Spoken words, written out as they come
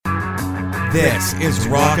This is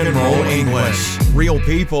Rock and Roll English. Real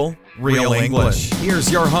people, real English.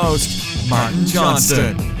 Here's your host, Martin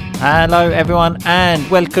Johnston. Hello everyone and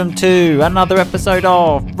welcome to another episode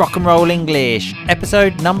of Rock and Roll English,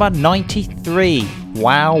 episode number 93.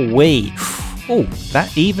 Wowee. Oh,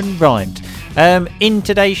 that even rhymed. In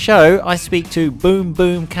today's show, I speak to Boom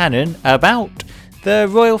Boom Cannon about the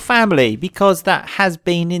royal family, because that has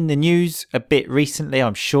been in the news a bit recently.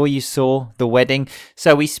 I'm sure you saw the wedding.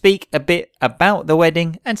 So we speak a bit about the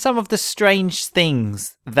wedding and some of the strange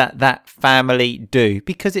things that family do,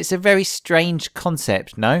 because it's a very strange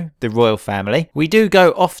concept, no? The royal family. We do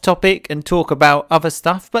go off topic and talk about other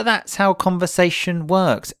stuff, but that's how conversation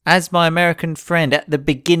works. As my American friend at the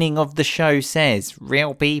beginning of the show says,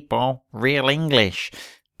 real people, real English.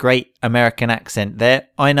 Great American accent there,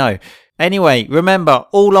 I know. Anyway, remember,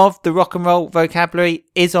 all of the rock and roll vocabulary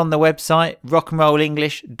is on the website,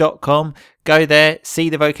 rockandrollenglish.com. Go there, see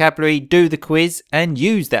the vocabulary, do the quiz, and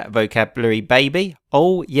use that vocabulary, baby.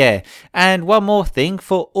 Oh, yeah. And one more thing,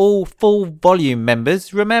 for all full volume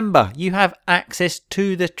members, remember, you have access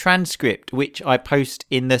to the transcript, which I post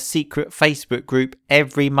in the secret Facebook group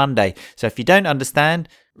every Monday. So if you don't understand,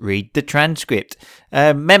 read the transcript.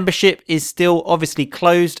 Membership is still obviously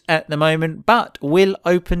closed at the moment, but will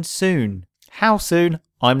open soon. How soon?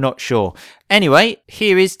 I'm not sure. Anyway,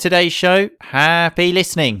 here is today's show. Happy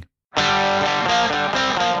listening.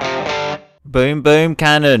 Boom Boom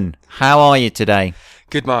Cannon, how are you today?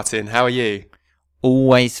 Good, Martin. How are you?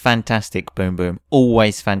 Always fantastic, Boom Boom.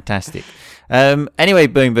 Always fantastic. Anyway,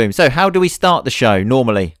 Boom Boom, so how do we start the show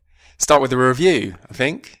normally? Start with a review, I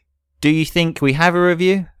think. Do you think we have a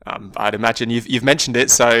review? I'd imagine you've mentioned it,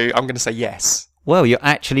 so I'm going to say yes. Well, you're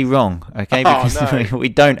actually wrong, okay? Oh, Because no. we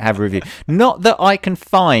don't have a review. Not that I can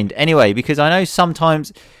find, anyway, because I know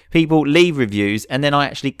sometimes people leave reviews and then I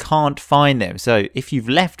actually can't find them. So if you've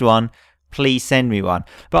left one, please send me one.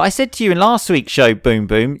 But I said to you in last week's show, Boom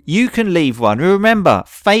Boom, you can leave one. Remember,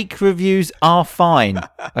 fake reviews are fine,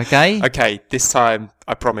 okay? Okay, this time,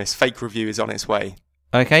 I promise, fake review is on its way.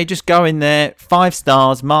 Okay, just go in there, 5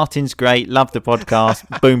 stars, Martin's great, love the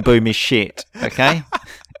podcast, Boom Boom is shit, okay?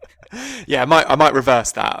 Yeah, I might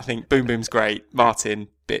reverse that. I think Boom Boom's great, Martin,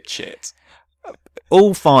 bit shit.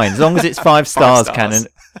 All fine, as long as it's 5 stars, stars. Cannon,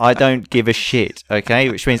 I don't give a shit, okay?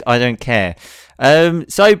 Which means I don't care.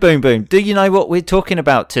 So, Boom Boom, do you know what we're talking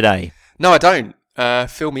about today? No, I don't.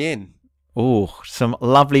 Fill me in. Oh, some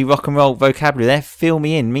lovely rock and roll vocabulary there. Fill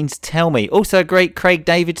me in means tell me. Also a great Craig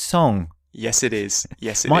David song. Yes, it is.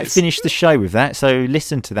 Yes, it Might is. finish the show with that, so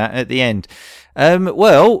listen to that at the end.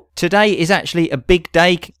 Well, today is actually a big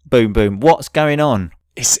day, Boom Boom. What's going on?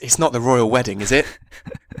 It's not the royal wedding, is it?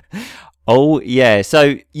 Oh, yeah.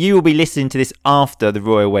 So you will be listening to this after the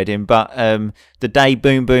royal wedding, but the day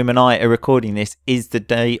Boom Boom and I are recording this is the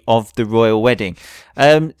day of the royal wedding.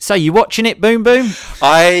 So you watching it, Boom Boom?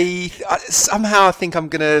 I somehow think I'm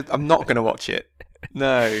not gonna watch it.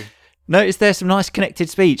 No. Notice there's some nice connected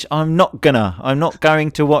speech. I'm not going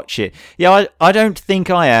to watch it. Yeah, I don't think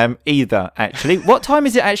I am either, actually. What time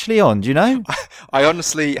is it actually on? Do you know? I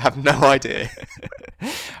honestly have no idea.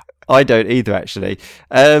 I don't either, actually.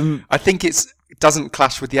 I think it doesn't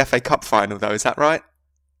clash with the FA Cup final, though. Is that right?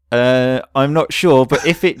 I'm not sure, but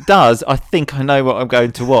if it does, I think I know what I'm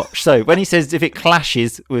going to watch. So when he says if it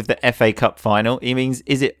clashes with the FA Cup final, he means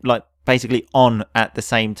is it like basically on at the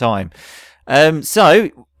same time?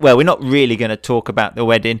 Well, we're not really going to talk about the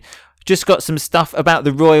wedding. Just got some stuff about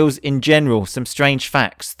the royals in general, some strange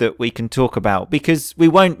facts that we can talk about, because we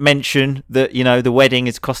won't mention that, you know, the wedding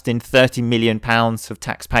is costing £30 million of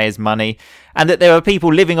taxpayers' money and that there are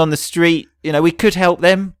people living on the street. You know, we could help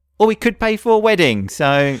them or we could pay for a wedding.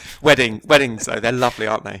 So Weddings, though, they're lovely,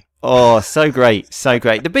 aren't they? Oh, so great, so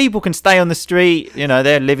great. The people can stay on the street, you know,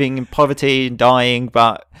 they're living in poverty and dying,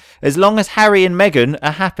 but as long as Harry and Meghan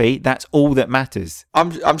are happy, that's all that matters.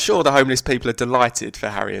 I'm sure the homeless people are delighted for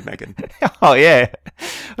Harry and Meghan. Oh, yeah,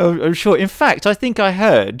 I'm sure. In fact, I think I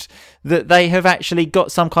heard that they have actually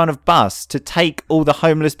got some kind of bus to take all the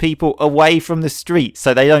homeless people away from the street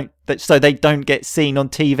so they don't get seen on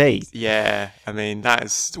TV. Yeah, I mean,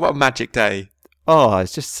 what a magic day. Oh,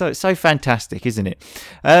 it's just so fantastic, isn't it?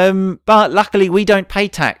 But luckily, we don't pay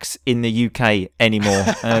tax in the UK anymore.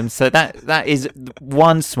 So that is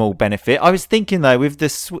one small benefit. I was thinking, though, with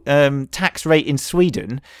the tax rate in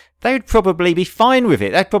Sweden, they would probably be fine with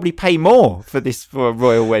it. They'd probably pay more for a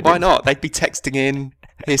royal wedding. Why not? They'd be texting in,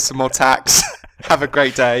 here's some more tax, have a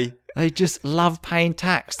great day. They just love paying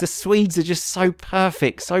tax. The Swedes are just so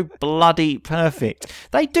perfect, so bloody perfect.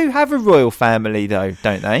 They do have a royal family, though,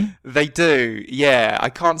 don't they? They do, yeah. I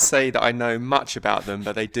can't say that I know much about them,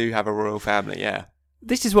 but they do have a royal family, yeah.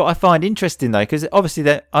 This is what I find interesting, though, because obviously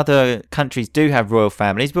that other countries do have royal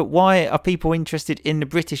families, but why are people interested in the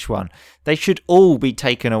British one? They should all be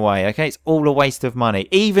taken away, okay? It's all a waste of money.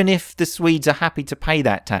 Even if the Swedes are happy to pay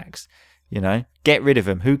that tax, get rid of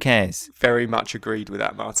them. Who cares? Very much agreed with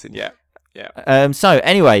that, Martin. Yeah. So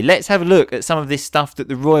anyway, let's have a look at some of this stuff that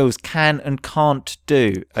the royals can and can't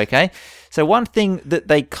do, okay? So one thing that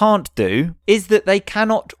they can't do is that they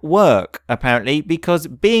cannot work, apparently, because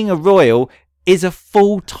being a royal is a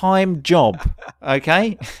full-time job,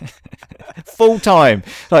 okay? Full-time,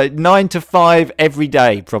 like 9 to 5 every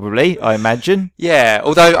day, probably, I imagine. Yeah,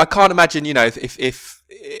 although I can't imagine, if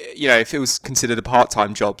it was considered a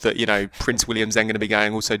part-time job that, Prince William's then going to be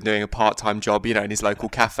also doing a part-time job, in his local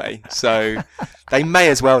cafe. So they may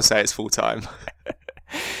as well say it's full-time.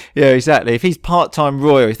 Yeah, exactly. If he's part-time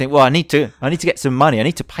royal, you think, well, I need to get some money. I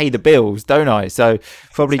need to pay the bills, don't I? So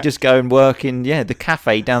probably just go and work in, the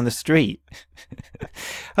cafe down the street.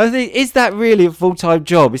 I think, is that really a full-time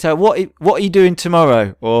job? It's like, what are you doing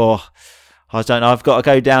tomorrow? Or, I don't know, I've got to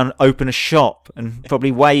go down, open a shop and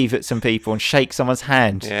probably wave at some people and shake someone's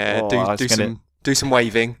hand. Yeah, do some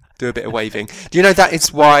waving. Do a bit of waving. Do you know that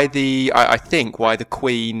is why I think why the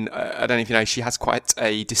Queen, I don't know if you know, she has quite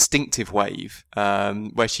a distinctive wave,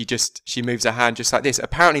 where she moves her hand just like this.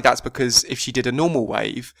 Apparently that's because if she did a normal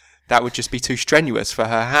wave, that would just be too strenuous for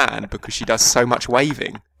her hand because she does so much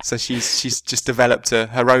waving. So she's just developed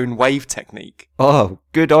her own wave technique. Oh,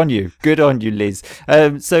 good on you, Liz.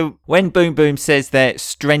 So when Boom Boom says they're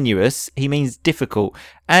strenuous, he means difficult.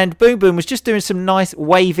 And Boom Boom was just doing some nice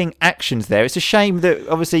waving actions there. It's a shame that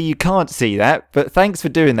obviously you can't see that, but thanks for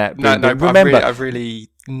doing that, Boom Boom. Remember, I've really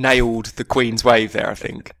nailed the Queen's wave there, I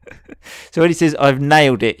think. So when he says I've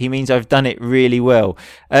nailed it, he means I've done it really well.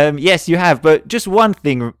 Yes, you have, but just one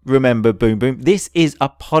thing, remember, Boom Boom, this is a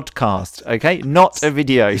podcast, okay? Not a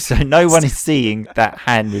video, so no one is seeing that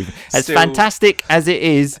hand movement. As fantastic as it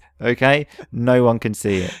is, okay, no one can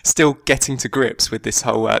see it. Still getting to grips with this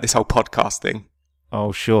whole podcast thing.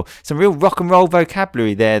 Oh, sure. Some real rock and roll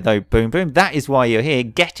vocabulary there, though, Boom Boom. That is why you're here,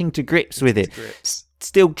 getting to grips with it.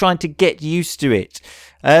 Still trying to get used to it.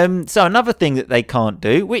 So another thing that they can't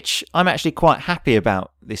do, which I'm actually quite happy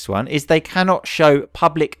about this one, is they cannot show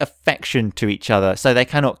public affection to each other. So they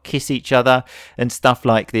cannot kiss each other and stuff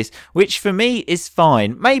like this, which for me is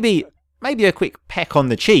fine. Maybe a quick peck on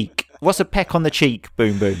the cheek. What's a peck on the cheek,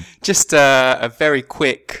 Boom Boom? Just a very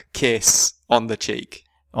quick kiss on the cheek.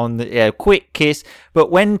 Quick kiss. But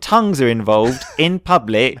when tongues are involved in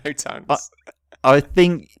public, no tongues. I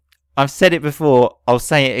think I've said it before. I'll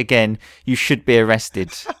say it again. You should be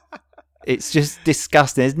arrested. It's just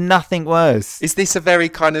disgusting. There's nothing worse. Is this a very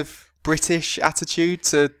kind of British attitude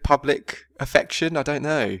to public affection? I don't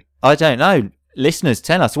know. Listeners,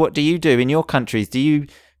 tell us, what do you do in your countries? Do you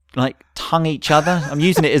tongue each other? I'm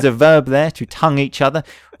using it as a verb there, to tongue each other.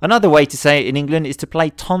 Another way to say it in England is to play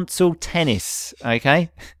tonsil tennis, okay?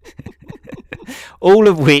 All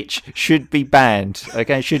of which should be banned,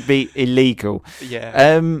 okay? Should be illegal.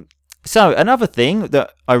 Yeah. So another thing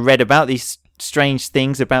that I read about these strange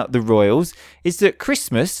things about the royals is that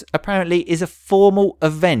Christmas apparently is a formal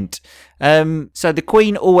event. So the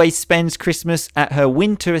Queen always spends Christmas at her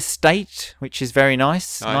winter estate, which is very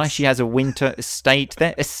nice. Nice. She has a winter estate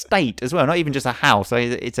there. Estate as well, not even just a house.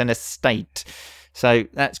 It's an estate. So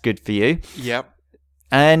that's good for you. Yep.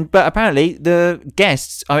 But apparently the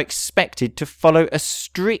guests are expected to follow a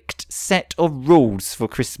strict set of rules for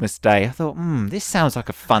Christmas Day. I thought, this sounds like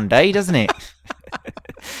a fun day, doesn't it?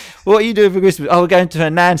 What are you doing for Christmas? Oh, we're going to her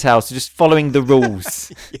nan's house, just following the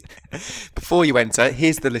rules. Yeah. Before you enter,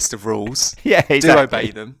 here's the list of rules. Yeah, exactly. Do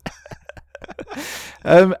obey them.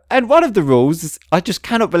 And one of the rules, I just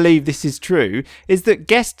cannot believe this is true, is that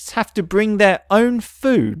guests have to bring their own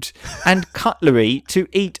food and cutlery to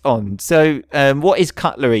eat on. So what is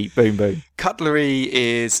cutlery, Boom Boom? Cutlery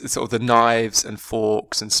is sort of the knives and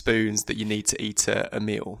forks and spoons that you need to eat a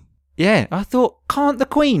meal. Yeah, I thought, can't the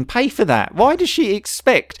Queen pay for that? Why does she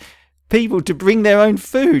expect people to bring their own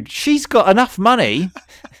food? She's got enough money.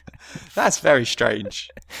 That's very strange.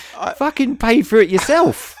 Fucking pay for it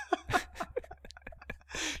yourself.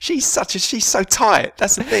 She's so tight.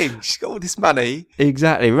 That's the thing. She's got all this money.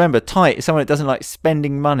 Exactly. Remember, tight is someone that doesn't like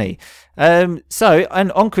spending money. And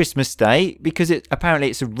on Christmas Day, because apparently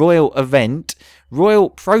it's a royal event, royal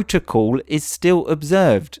protocol is still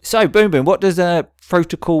observed. So, Boom Boom, what does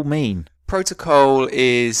protocol mean? Protocol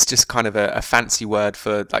is just kind of a fancy word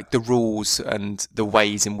for the rules and the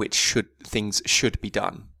ways in which things should be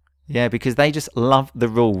done. Yeah, because they just love the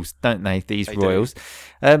rules, don't they, these royals?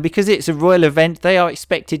 Because it's a royal event, they are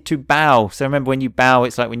expected to bow. So remember, when you bow,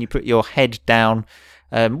 it's like when you put your head down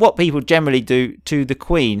what people generally do to the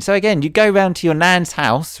Queen. So again, you go round to your nan's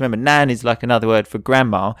house. Remember, nan is like another word for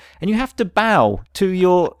grandma, and you have to bow to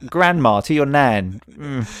your grandma, to your nan.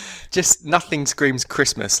 Just nothing screams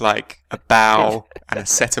Christmas like a bow and a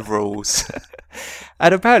set of rules.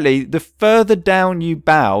 And apparently, the further down you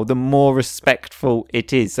bow, the more respectful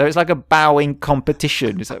it is. So it's like a bowing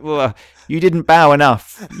competition. It's like, well, you didn't bow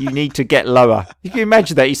enough. You need to get lower. You can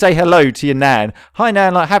imagine that. You say hello to your nan. Hi,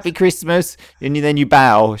 nan. Like, Happy Christmas. And then you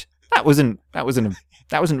bow. That wasn't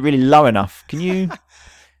really low enough. Can you?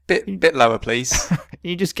 Bit lower, please.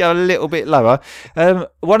 You just go a little bit lower.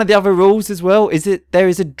 One of the other rules as well is that there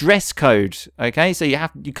is a dress code. Okay, so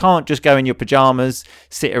you can't just go in your pajamas,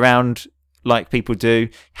 sit around like people do.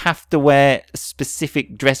 Have to wear a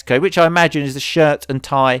specific dress code, which I imagine is a shirt and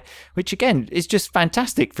tie, which again is just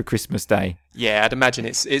fantastic for Christmas Day. Yeah, I'd imagine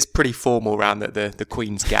it's pretty formal around the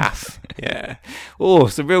Queen's gaff. Yeah. Oh,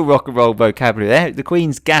 some real rock and roll vocabulary there. The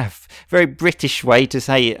Queen's gaff, very British way to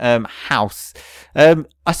say house.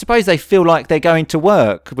 I suppose they feel like they're going to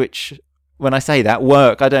work, which when I say that,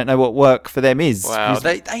 work, I don't know what work for them is. Wow,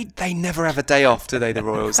 they never have a day off, do they, the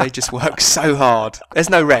Royals? They just work so hard. There's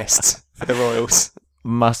no rest for the Royals.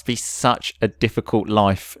 Must be such a difficult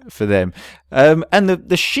life for them. And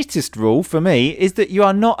the shittest rule for me is that you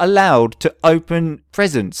are not allowed to open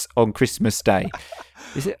presents on Christmas Day.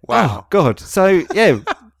 Is it? Wow. Oh, God. So, yeah,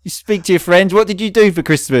 you speak to your friends. What did you do for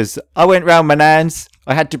Christmas? I went round my nan's.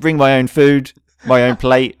 I had to bring my own food, my own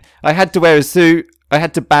plate. I had to wear a suit. I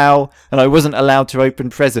had to bow, and I wasn't allowed to open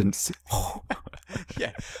presents.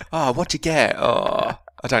 Yeah. Oh, what'd you get? Oh,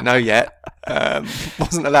 I don't know yet.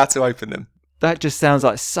 Wasn't allowed to open them. That just sounds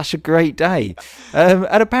like such a great day. And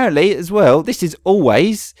apparently, as well, this is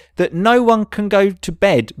always that no one can go to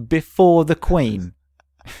bed before the Queen.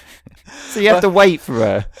 So you have to wait for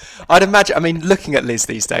her. I'd imagine, I mean, looking at Liz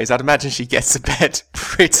these days, I'd imagine she gets to bed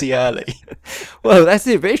pretty early. Well, that's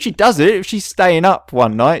it. But if she does it, if she's staying up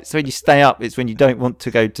one night, so when you stay up, it's when you don't want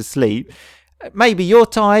to go to sleep. Maybe you're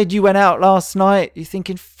tired, you went out last night, you're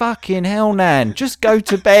thinking, fucking hell, Nan, just go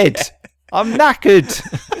to bed. I'm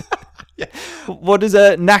knackered. Yeah. What does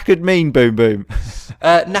a knackered mean, Boom Boom?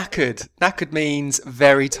 Knackered. Knackered means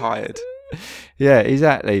very tired. Yeah,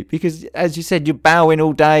 exactly. Because as you said, you're bowing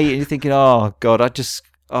all day and you're thinking, oh God, I just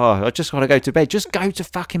want to go to bed. Just go to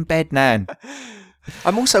fucking bed, Nan.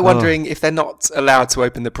 I'm also wondering if they're not allowed to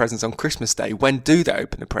open the presents on Christmas Day. When do they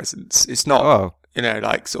open the presents? It's not,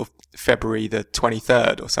 like sort of February the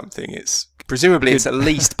 23rd or something. Presumably it's at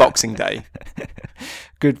least Boxing Day.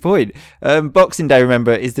 Good point. Boxing Day,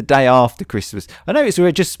 remember, is the day after Christmas. I know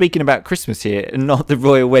we're just speaking about Christmas here and not the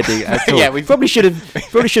royal wedding at all. Yeah, we probably should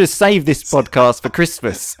have saved this podcast for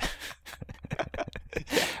Christmas.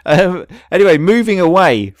 Anyway, moving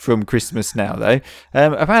away from Christmas now, though.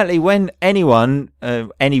 Apparently, when anyone,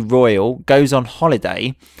 any royal, goes on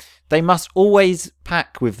holiday, they must always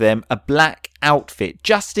pack with them a black outfit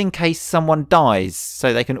just in case someone dies,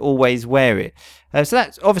 so they can always wear it. So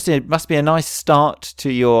that's obviously must be a nice start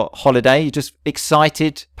to your holiday. You're just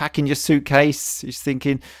excited, packing your suitcase, you're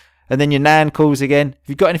thinking, and then your nan calls again. Have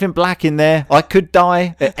you got anything black in there? I could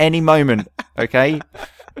die at any moment, okay?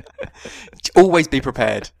 Always be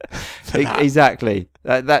prepared. Exactly.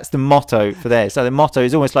 That's the motto for there. So the motto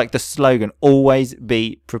is almost like the slogan, always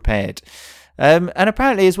be prepared. And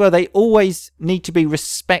apparently as well, they always need to be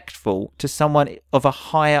respectful to someone of a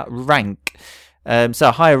higher rank. So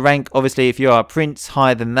a higher rank, obviously, if you are a prince,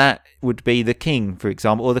 higher than that would be the king, for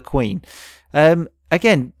example, or the queen.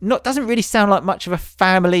 Again, doesn't really sound like much of a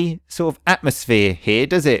family sort of atmosphere here,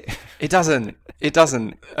 does it? It doesn't.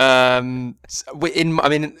 In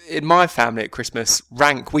my family at Christmas,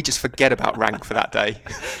 rank, we just forget about rank for that day.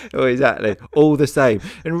 Oh, exactly. All the same.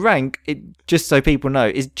 And rank, just so people know,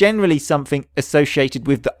 is generally something associated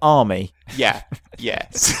with the army. Yeah.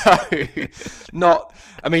 So, the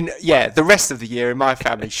rest of the year in my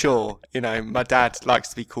family, sure. My dad likes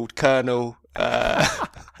to be called Colonel.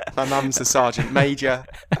 My mum's a Sergeant Major.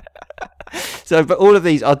 So, but all of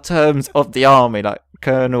these are terms of the army, like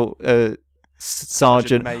Colonel,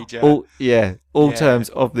 Sergeant Major. All terms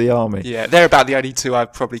of the army. Yeah, they're about the only two I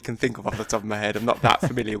probably can think of off the top of my head. I'm not that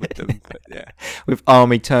familiar with them, but yeah. With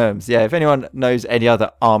army terms, yeah. If anyone knows any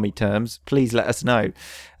other army terms, please let us know.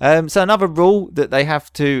 So another rule that they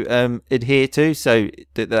have to adhere to, so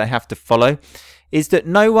that they have to follow, is that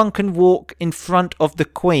no one can walk in front of the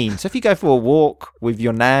Queen. So if you go for a walk with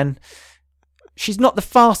your nan, she's not the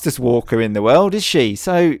fastest walker in the world, is she?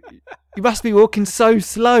 So you must be walking so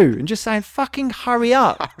slow and just saying, fucking hurry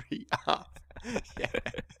up. Hurry up. Yeah.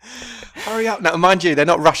 Hurry up. Now, mind you, they're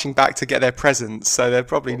not rushing back to get their presents, so they're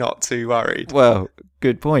probably not too worried. Well,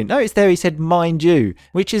 Good point. Notice there he said, mind you,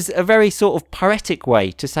 which is a very sort of poetic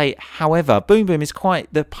way to say, however. Boom Boom is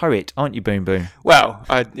quite the poet, aren't you, Boom Boom? Well,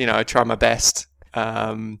 I try my best,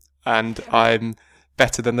 and I'm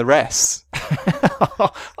better than the rest.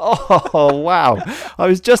 Oh, wow. I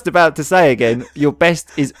was just about to say again, your best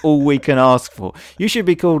is all we can ask for. You should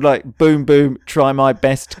be called like Boom Boom, try my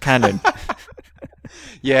best Cannon.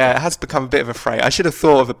 Yeah, it has become a bit of a phrase. I should have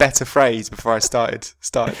thought of a better phrase before I started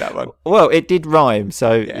that one. Well, it did rhyme,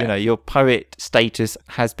 so Yeah. your poet status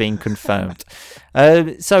has been confirmed.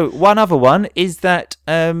 So one other one is that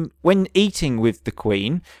when eating with the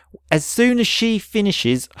Queen, as soon as she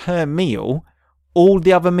finishes her meal, all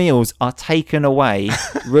the other meals are taken away,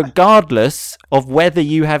 regardless of whether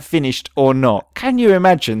you have finished or not. Can you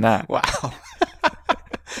imagine that? Wow.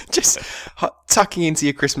 Just tucking into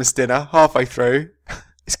your Christmas dinner halfway through,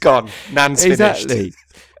 it's gone. Nan's finished. Exactly.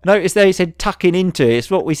 Notice there he said tucking into it.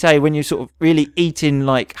 It's what we say when you're sort of really eating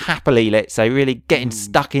like happily, let's say, really getting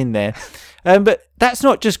stuck in there. But that's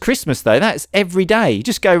not just Christmas though. That's every day. You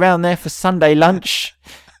just go around there for Sunday lunch.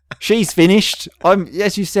 She's finished. I'm,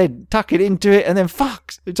 as you said, tucking into it, and then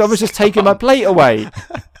fuck, someone's just taking my plate away.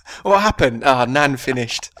 What happened? Nan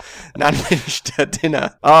finished. Nan finished her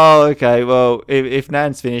dinner. Oh, okay. Well, if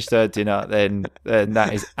Nan's finished her dinner, then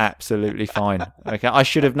that is absolutely fine. Okay, I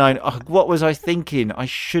should have known. Oh, what was I thinking? I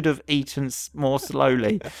should have eaten more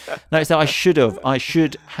slowly. No, it's that I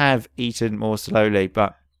should have eaten more slowly,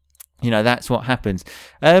 but that's what happens.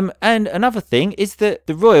 And another thing is that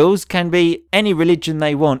the royals can be any religion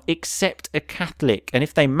they want except a Catholic. And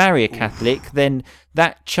if they marry a Catholic, then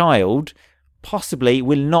that child possibly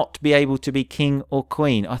will not be able to be king or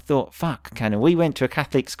queen. I thought, fuck, Cannon, we went to a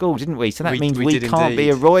Catholic school, didn't we? So that means we can't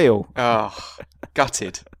be a royal. Oh,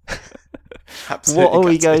 gutted. Absolutely what are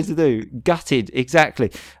we gutted. going to do? Gutted,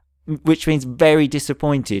 exactly. Which means very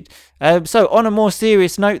disappointed. So on a more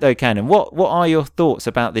serious note though, Cannon, what are your thoughts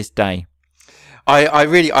about this day?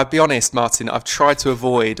 I'll be honest, Martin, I've tried to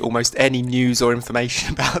avoid almost any news or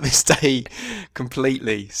information about this day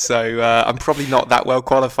completely. So I'm probably not that well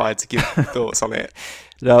qualified to give thoughts on it.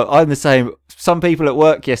 No, I'm the same. Some people at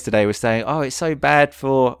work yesterday were saying, oh, it's so bad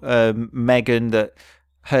for Meghan that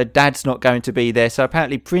her dad's not going to be there. So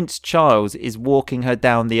apparently Prince Charles is walking her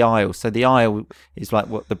down the aisle. So the aisle is like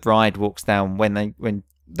what the bride walks down when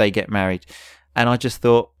they get married. And I just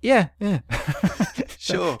thought, yeah.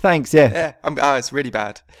 Sure. Thanks, yeah. It's really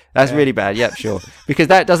bad. That's really bad, yep, sure. Because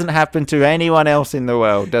that doesn't happen to anyone else in the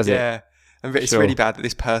world, does it? Yeah. And it's Sure. really bad that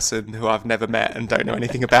this person who I've never met and don't know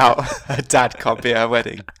anything about, her dad can't be at her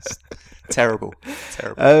wedding. It's terrible.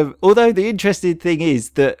 Although the interesting thing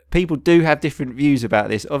is that people do have different views about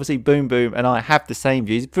this. Obviously, Boom Boom and I have the same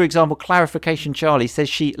views. For example, Clarification Charlie says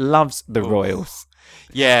she loves the royals.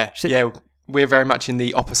 Yeah. We're very much in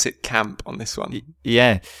the opposite camp on this one.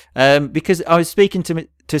 Yeah, because I was speaking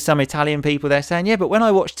to some Italian people, they're saying, yeah, but when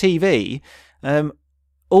I watch TV,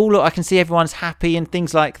 I can see everyone's happy and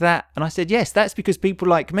things like that. And I said, yes, that's because people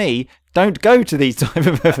like me don't go to these type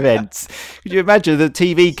of events. Could you imagine the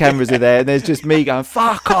TV cameras are there and there's just me going,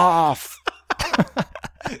 fuck off.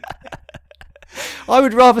 I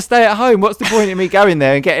would rather stay at home. What's the point of me going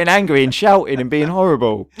there and getting angry and shouting and being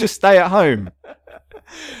horrible? Just stay at home.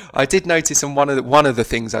 I did notice on one of the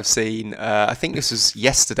things I've seen, I think this was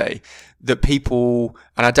yesterday, that people,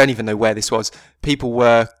 and I don't even know where this was, people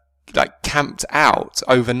were like camped out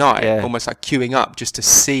overnight, almost like queuing up just to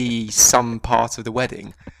see some part of the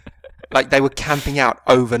wedding. Like they were camping out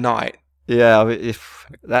overnight. Yeah,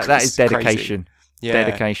 that is dedication. Yeah.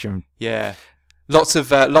 Dedication. Yeah. Lots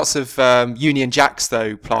of Union Jacks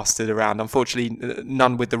though plastered around. Unfortunately,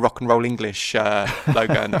 none with the Rock and Roll English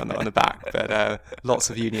logo on the back, but lots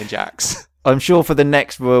of Union Jacks. I'm sure for the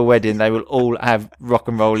next royal wedding they will all have Rock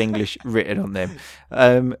and Roll English written on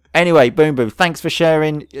them. Anyway, Boom Boom, thanks for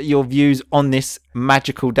sharing your views on this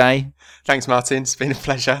magical day. Thanks, Martin. It's been a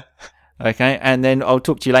pleasure. Okay, and then I'll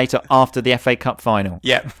talk to you later after the FA Cup final.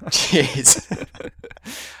 Yep. Cheers.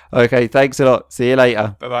 Okay, thanks a lot. See you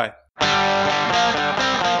later. Bye-bye.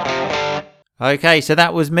 Okay, so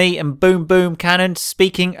that was me and Boom Boom Cannon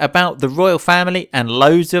speaking about the royal family and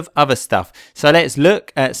loads of other stuff. So let's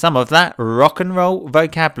look at some of that rock and roll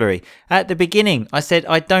vocabulary. At the beginning, I said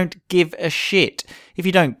I don't give a shit. If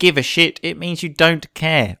you don't give a shit, it means you don't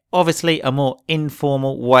care. Obviously, a more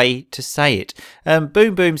informal way to say it.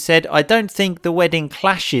 Boom Boom said, I don't think the wedding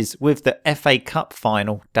clashes with the FA Cup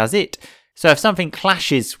final, does it? So if something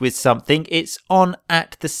clashes with something, it's on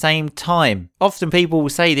at the same time. Often people will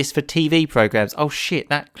say this for TV programs. Oh shit,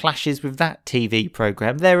 that clashes with that TV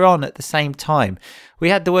program. They're on at the same time. We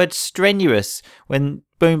had the word strenuous when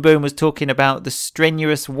Boom Boom was talking about the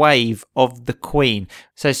strenuous wave of the Queen.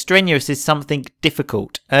 So strenuous is something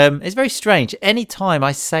difficult. It's very strange. Anytime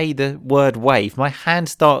I say the word wave, my hand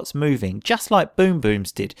starts moving, just like Boom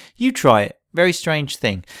Boom's did. You try it. Very strange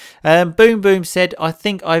thing. Boom Boom said, I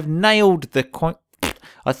think I've nailed the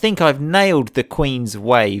Queen's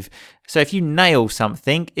wave. So if you nail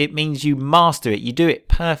something, it means you master it. You do it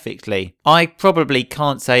perfectly. I probably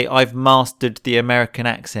can't say I've mastered the American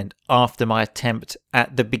accent after my attempt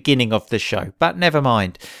at the beginning of the show, but never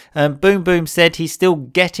mind. Boom Boom said he's still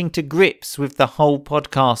getting to grips with the whole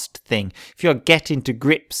podcast thing. If you're getting to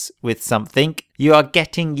grips with something, you are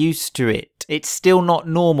getting used to it. It's still not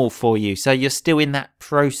normal for you, so you're still in that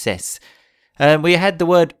process. We had the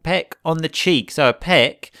word peck on the cheek. So a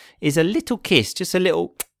peck is a little kiss, just a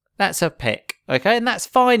little, that's a peck. Okay, and that's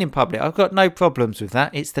fine in public. I've got no problems with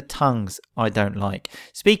that. It's the tongues I don't like.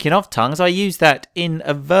 Speaking of tongues, I use that in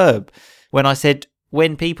a verb when I said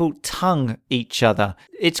when people tongue each other.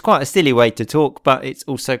 It's quite a silly way to talk, but it's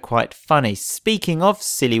also quite funny. Speaking of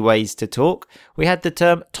silly ways to talk, we had the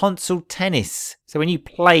term tonsil tennis. So when you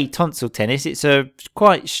play tonsil tennis, it's a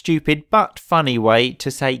quite stupid but funny way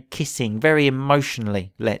to say kissing, very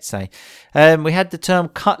emotionally, let's say. We had the term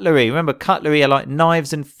cutlery. Remember, cutlery are like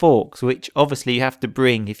knives and forks, which obviously you have to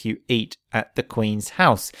bring if you eat at the Queen's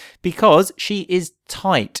house, because she is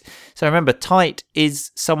tight. So remember, tight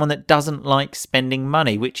is someone that doesn't like spending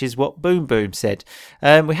money, which is what Boom Boom said.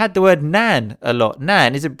 We had the word nan a lot.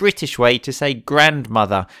 Nan is a British way to say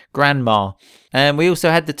grandmother, grandma. And we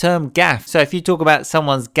also had the term gaff. So if you talk about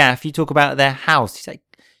someone's gaff, you talk about their house.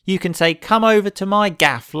 You can say, come over to my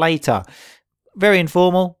gaff later. Very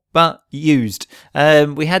informal, but used.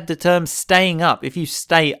 We had the term staying up. If you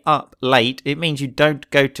stay up late, it means you don't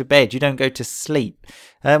go to bed. You don't go to sleep.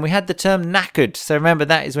 We had the term knackered. So remember,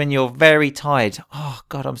 that is when you're very tired. Oh,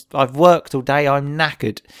 God, I've worked all day. I'm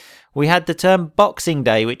knackered. We had the term Boxing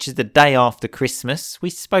Day, which is the day after Christmas. We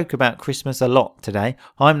spoke about Christmas a lot today.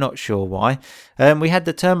 I'm not sure why. We had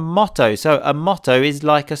the term motto. So a motto is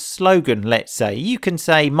like a slogan, let's say. You can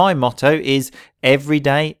say my motto is every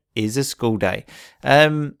day is a school day.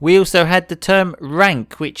 We also had the term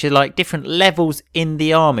rank, which are like different levels in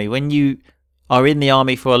the army. When you are in the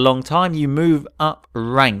army for a long time, you move up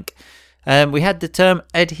rank. We had the term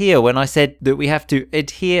adhere when I said that we have to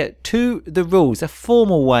adhere to the rules, a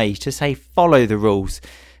formal way to say follow the rules.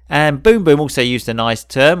 And Boom Boom also used a nice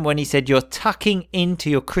term when he said you're tucking into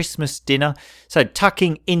your Christmas dinner. So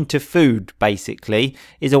tucking into food, basically,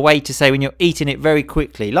 is a way to say when you're eating it very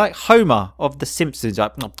quickly. Like Homer of The Simpsons.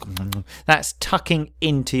 Like, that's tucking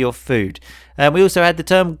into your food. We also had the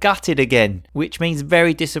term gutted again, which means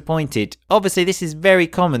very disappointed. Obviously, this is very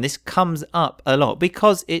common. This comes up a lot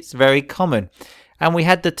because it's very common. And we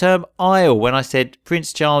had the term aisle when I said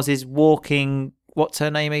Prince Charles is walking... What's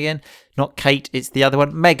her name again? Not Kate, it's the other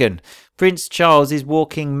one, Meghan. Prince Charles is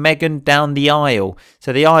walking Meghan down the aisle.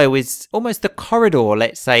 So the aisle is almost the corridor,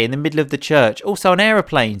 let's say, in the middle of the church. Also on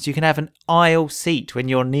aeroplanes, you can have an aisle seat when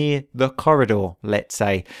you're near the corridor, let's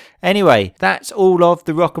say. Anyway, that's all of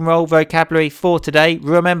the rock and roll vocabulary for today.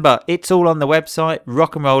 Remember, it's all on the website,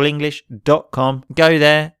 rockandrollenglish.com. Go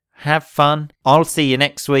there, have fun. I'll see you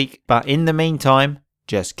next week. But in the meantime,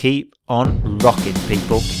 just keep on rocking,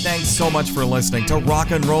 people. Thanks so much for listening to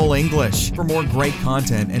Rock and Roll English. For more great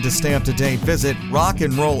content and to stay up to date, visit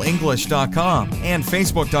rockandrollenglish.com and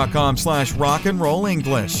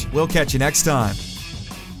facebook.com/rockandrollenglish. We'll catch you next time.